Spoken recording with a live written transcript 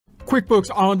QuickBooks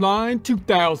Online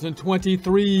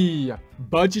 2023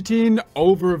 Budgeting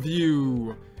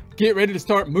Overview. Get ready to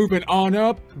start moving on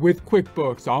up with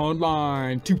QuickBooks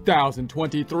Online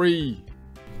 2023.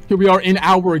 Here we are in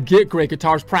our Get Great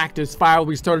Guitars practice file.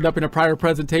 We started up in a prior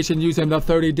presentation using the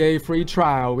 30-day free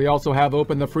trial. We also have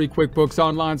open the free QuickBooks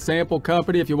Online sample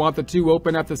company. If you want the two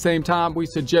open at the same time, we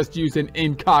suggest using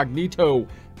Incognito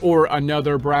or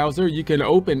another browser. You can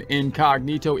open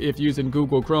Incognito if using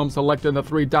Google Chrome, selecting the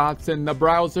three dots in the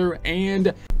browser,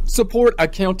 and support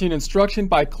accounting instruction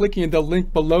by clicking the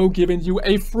link below, giving you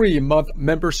a free month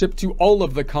membership to all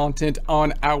of the content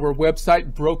on our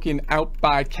website, broken out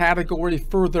by category,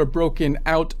 further broken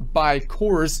out by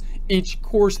course. Each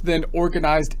course then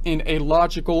organized in a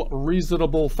logical,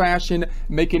 reasonable fashion,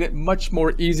 making it much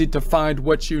more easy to find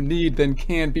what you need than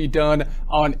can be done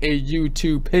on a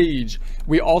YouTube page.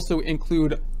 We also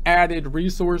include added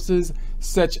resources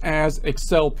such as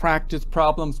Excel practice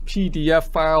problems,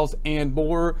 PDF files, and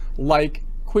more, like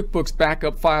QuickBooks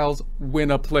backup files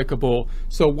when applicable.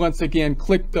 So once again,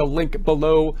 click the link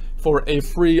below for a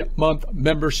free month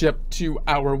membership to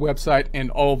our website and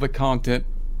all the content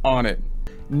on it.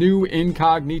 New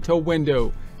Incognito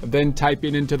window, then type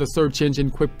it into the search engine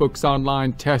QuickBooks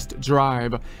Online test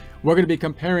drive. We're going to be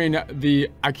comparing the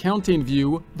accounting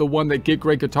view, the one that Get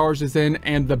Great Guitars is in,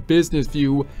 and the business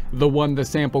view, the one the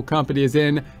sample company is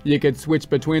in. You can switch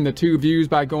between the two views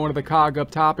by going to the cog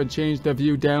up top and change the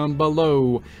view down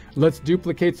below. Let's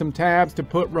duplicate some tabs to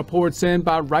put reports in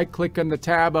by right-clicking the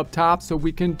tab up top so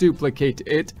we can duplicate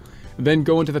it. Then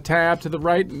go into the tab to the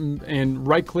right and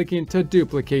right-clicking to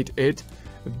duplicate it.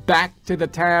 Back to the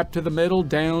tab to the middle,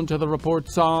 down to the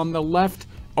reports on the left,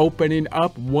 opening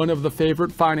up one of the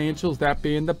favorite financials, that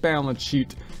being the balance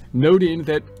sheet. Noting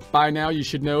that by now you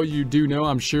should know, you do know,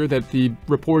 I'm sure, that the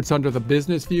reports under the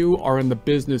business view are in the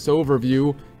business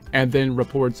overview, and then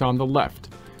reports on the left.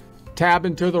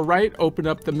 Tabbing to the right, open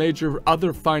up the major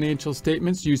other financial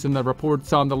statements using the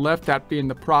reports on the left, that being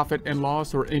the profit and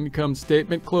loss or income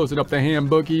statement, closing up the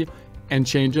hand boogie and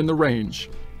changing the range.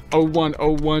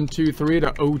 010123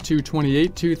 to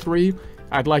 022823.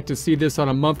 I'd like to see this on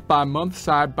a month by month,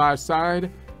 side by side.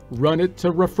 Run it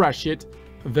to refresh it.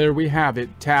 There we have it.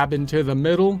 Tab into the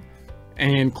middle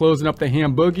and closing up the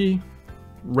hand boogie.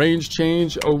 Range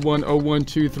change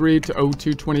 010123 to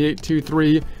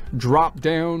 022823. Drop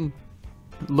down,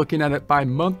 looking at it by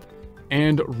month,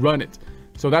 and run it.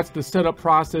 So that's the setup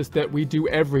process that we do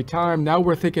every time. Now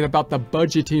we're thinking about the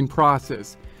budgeting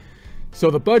process. So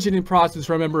the budgeting process,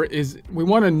 remember, is we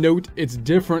want to note it's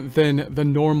different than the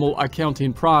normal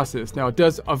accounting process. Now it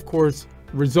does, of course,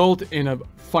 result in a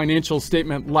financial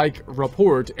statement like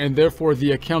report, and therefore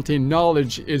the accounting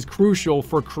knowledge is crucial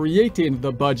for creating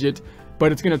the budget,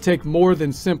 but it's going to take more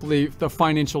than simply the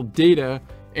financial data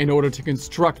in order to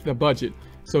construct the budget.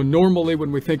 So normally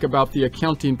when we think about the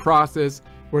accounting process,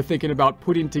 we're thinking about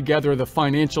putting together the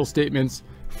financial statements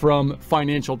from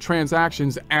financial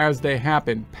transactions as they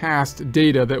happen, past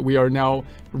data that we are now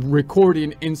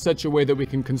recording in such a way that we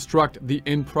can construct the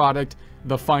end product,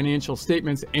 the financial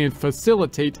statements, and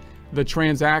facilitate the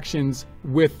transactions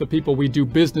with the people we do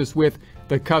business with,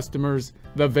 the customers,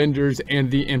 the vendors,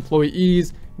 and the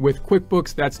employees. With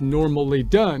QuickBooks, that's normally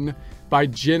done by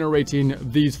generating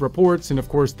these reports, and of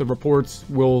course the reports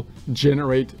will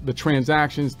generate the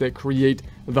transactions that create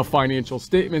the financial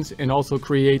statements and also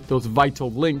create those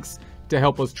vital links to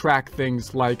help us track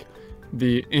things like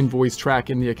the invoice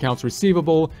tracking the accounts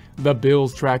receivable, the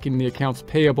bills tracking the accounts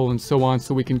payable, and so on,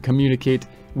 so we can communicate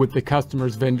with the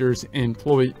customers, vendors, and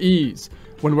employees.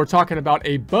 When we're talking about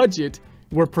a budget,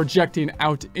 we're projecting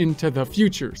out into the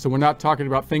future. So we're not talking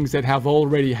about things that have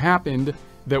already happened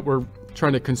that we're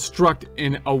trying to construct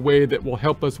in a way that will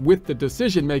help us with the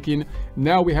decision making.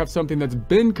 Now we have something that's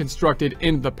been constructed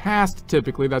in the past.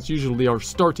 Typically that's usually our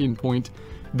starting point,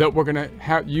 that we're going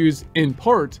to use in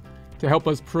part to help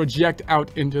us project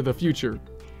out into the future.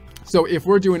 So if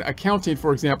we're doing accounting,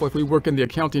 for example, if we work in the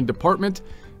accounting department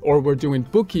or we're doing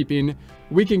bookkeeping,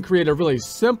 we can create a really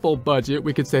simple budget.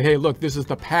 We could say, hey, look, this is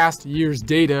the past year's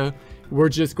data. We're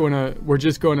just going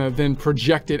to then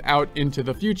project it out into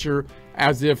the future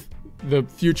as if the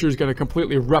future is going to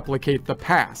completely replicate the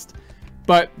past.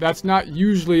 But that's not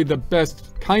usually the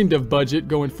best kind of budget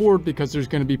going forward, because there's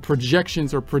going to be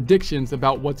projections or predictions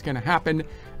about what's going to happen.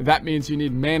 That means you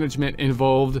need management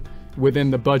involved within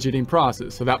the budgeting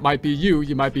process. So that might be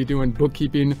you might be doing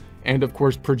bookkeeping and of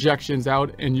course projections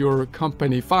out in your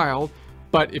company file.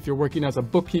 But if you're working as a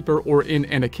bookkeeper or in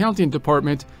an accounting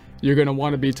department, you're going to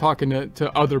want to be talking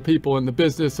to other people in the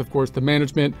business, of course, the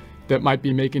management, that might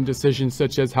be making decisions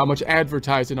such as how much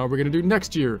advertising are we going to do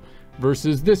next year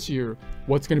versus this year?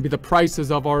 What's going to be the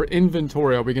prices of our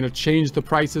inventory? Are we going to change the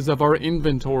prices of our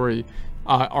inventory?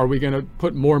 Are we going to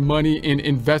put more money in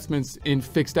investments in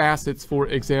fixed assets, for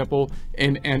example,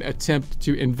 in an attempt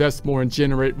to invest more and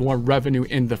generate more revenue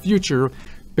in the future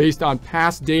based on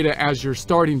past data as your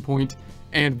starting point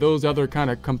and those other kind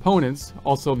of components?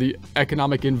 Also the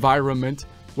economic environment.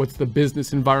 What's the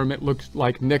business environment look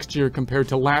like next year compared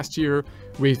to last year?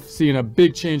 We've seen a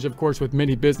big change, of course, with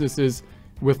many businesses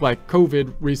with like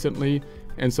COVID recently.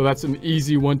 And so that's an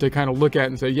easy one to kind of look at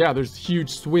and say, yeah, there's huge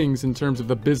swings in terms of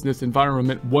the business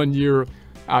environment one year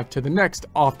to the next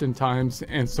oftentimes.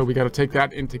 And so we got to take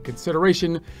that into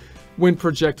consideration when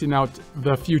projecting out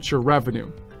the future revenue.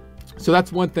 So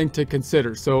that's one thing to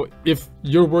consider. So if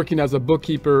you're working as a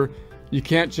bookkeeper, you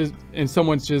can't just, and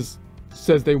someone just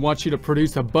says they want you to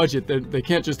produce a budget, they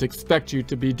can't just expect you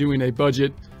to be doing a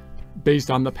budget based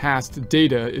on the past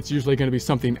data. It's usually going to be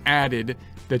something added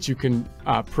that you can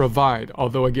provide.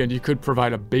 Although again, you could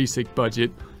provide a basic budget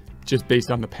just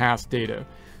based on the past data.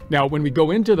 Now, when we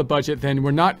go into the budget, then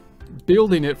we're not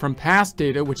building it from past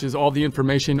data, which is all the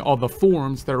information, all the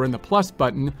forms that are in the plus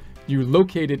button. You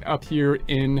locate it up here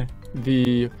in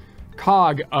the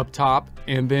cog up top,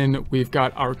 and then we've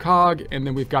got our cog, and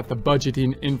then we've got the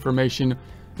budgeting information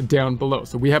down below.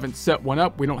 So we haven't set one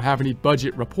up. We don't have any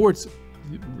budget reports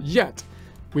yet.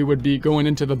 We would be going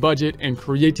into the budget and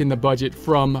creating the budget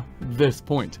from this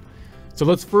point. So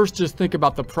let's first just think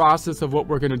about the process of what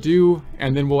we're going to do,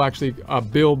 and then we'll actually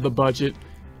build the budget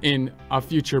in a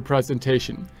future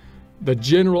presentation. The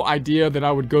general idea that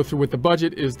I would go through with the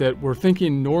budget is that we're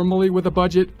thinking normally with a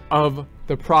budget of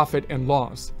the profit and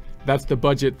loss. That's the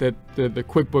budget that the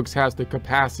QuickBooks has the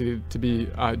capacity to be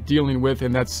dealing with,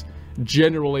 and that's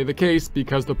generally the case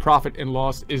because the profit and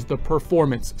loss is the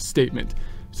performance statement.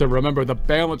 So remember, the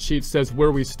balance sheet says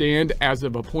where we stand as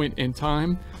of a point in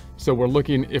time. So we're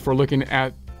looking, if we're looking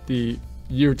at the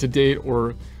year to date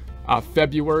or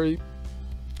February,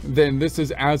 then this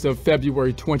is as of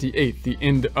February 28th, the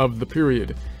end of the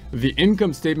period. The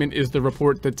income statement is the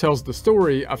report that tells the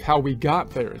story of how we got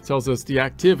there. It tells us the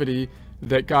activity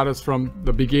that got us from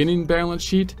the beginning balance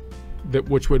sheet,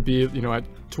 which would be, at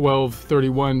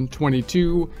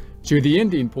 12/31/22, to the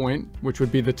ending point, which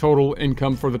would be the total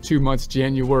income for the 2 months,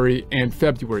 January and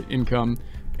February, income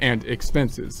and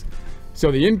expenses.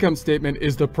 So the income statement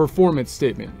is the performance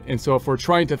statement. And so if we're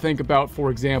trying to think about, for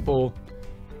example,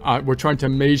 we're trying to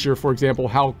measure, for example,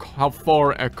 how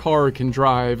far a car can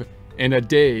drive in a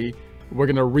day, we're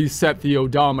going to reset the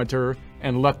odometer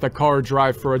and let the car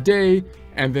drive for a day.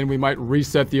 And then we might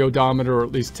reset the odometer, or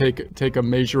at least take a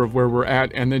measure of where we're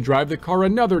at, and then drive the car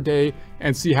another day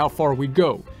and see how far we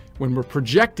go. When we're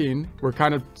projecting, we're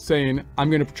kind of saying, I'm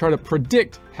going to try to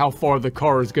predict how far the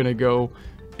car is going to go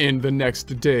in the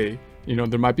next day.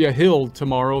 There might be a hill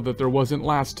tomorrow that there wasn't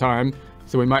last time,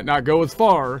 so we might not go as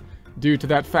far due to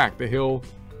that fact. The hill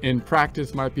in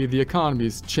practice might be the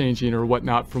economy's changing or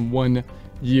whatnot from one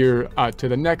year to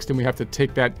the next, and we have to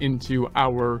take that into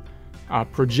our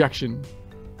projection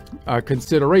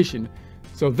consideration.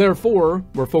 So therefore,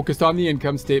 we're focused on the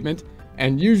income statement,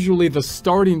 and usually the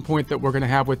starting point that we're going to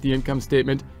have with the income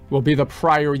statement will be the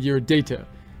prior year data.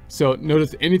 So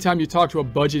notice anytime you talk to a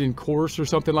budgeting course or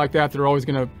something like that, they're always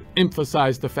going to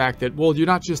emphasize the fact that, well, you're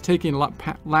not just taking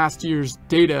last year's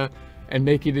data and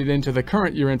making it into the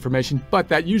current year information, but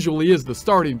that usually is the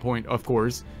starting point, of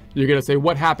course. You're going to say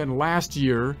what happened last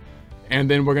year, and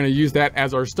then we're going to use that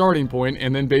as our starting point,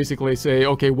 and then basically say,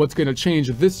 okay, what's going to change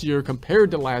this year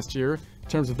compared to last year in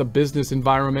terms of the business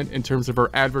environment, in terms of our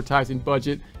advertising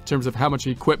budget, in terms of how much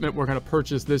equipment we're going to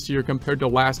purchase this year compared to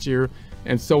last year,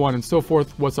 and so on and so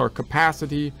forth. What's our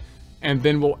capacity? And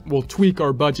then we'll tweak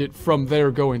our budget from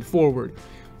there going forward.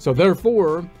 So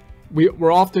therefore,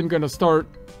 we're often going to start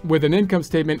with an income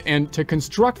statement, and to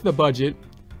construct the budget,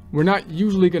 we're not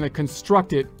usually going to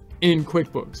construct it in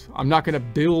QuickBooks. I'm not going to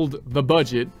build the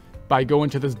budget by going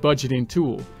to this budgeting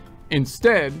tool.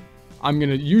 Instead, I'm going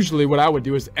to usually, what I would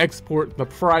do is export the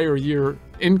prior year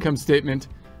income statement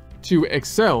to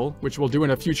Excel, which we'll do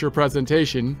in a future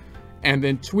presentation, and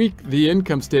then tweak the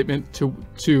income statement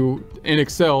to in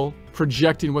Excel,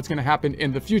 projecting what's going to happen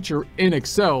in the future in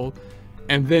Excel,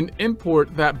 and then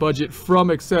import that budget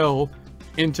from Excel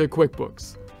into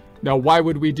QuickBooks. Now, why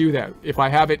would we do that? If I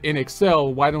have it in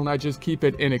Excel, why don't I just keep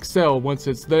it in Excel once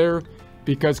it's there?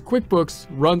 Because QuickBooks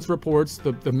runs reports.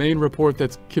 The main report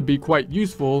that could be quite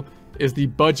useful is the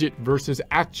budget versus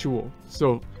actual.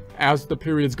 So as the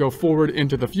periods go forward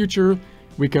into the future,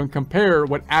 we can compare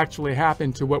what actually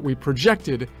happened to what we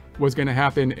projected was going to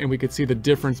happen, and we could see the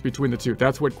difference between the two.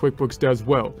 That's what QuickBooks does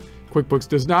well. QuickBooks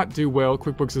does not do well.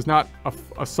 QuickBooks is not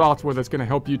a software that's going to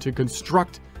help you to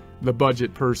construct the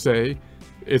budget per se.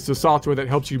 It's a software that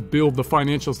helps you build the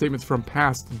financial statements from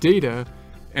past data,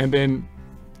 and then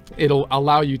it'll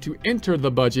allow you to enter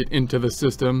the budget into the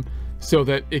system so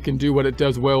that it can do what it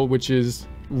does well, which is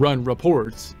run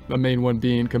reports, the main one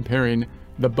being comparing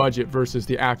the budget versus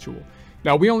the actual.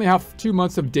 Now, we only have 2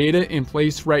 months of data in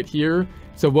place right here.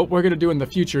 So what we're going to do in the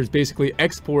future is basically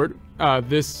export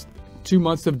this 2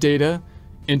 months of data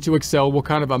into Excel. We'll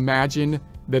kind of imagine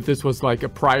that this was like a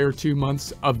prior 2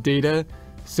 months of data,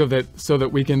 so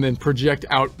that we can then project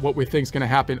out what we think is going to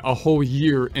happen a whole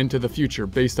year into the future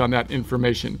based on that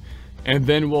information. And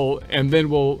then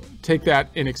we'll take that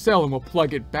in Excel and we'll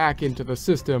plug it back into the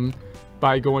system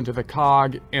by going to the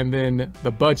cog and then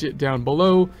the budget down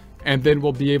below, and then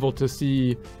we'll be able to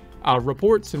see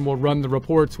reports, and we'll run the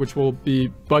reports, which will be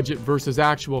budget versus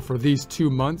actual for these 2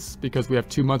 months, because we have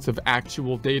 2 months of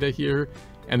actual data here.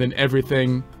 And then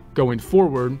everything going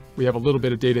forward, we have a little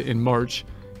bit of data in March,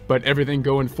 but everything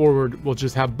going forward will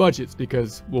just have budgets,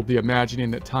 because we'll be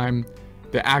imagining that time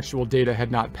the actual data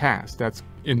had not passed. That's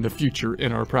in the future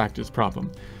in our practice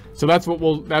problem. So that's what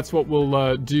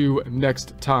we'll do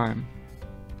next time.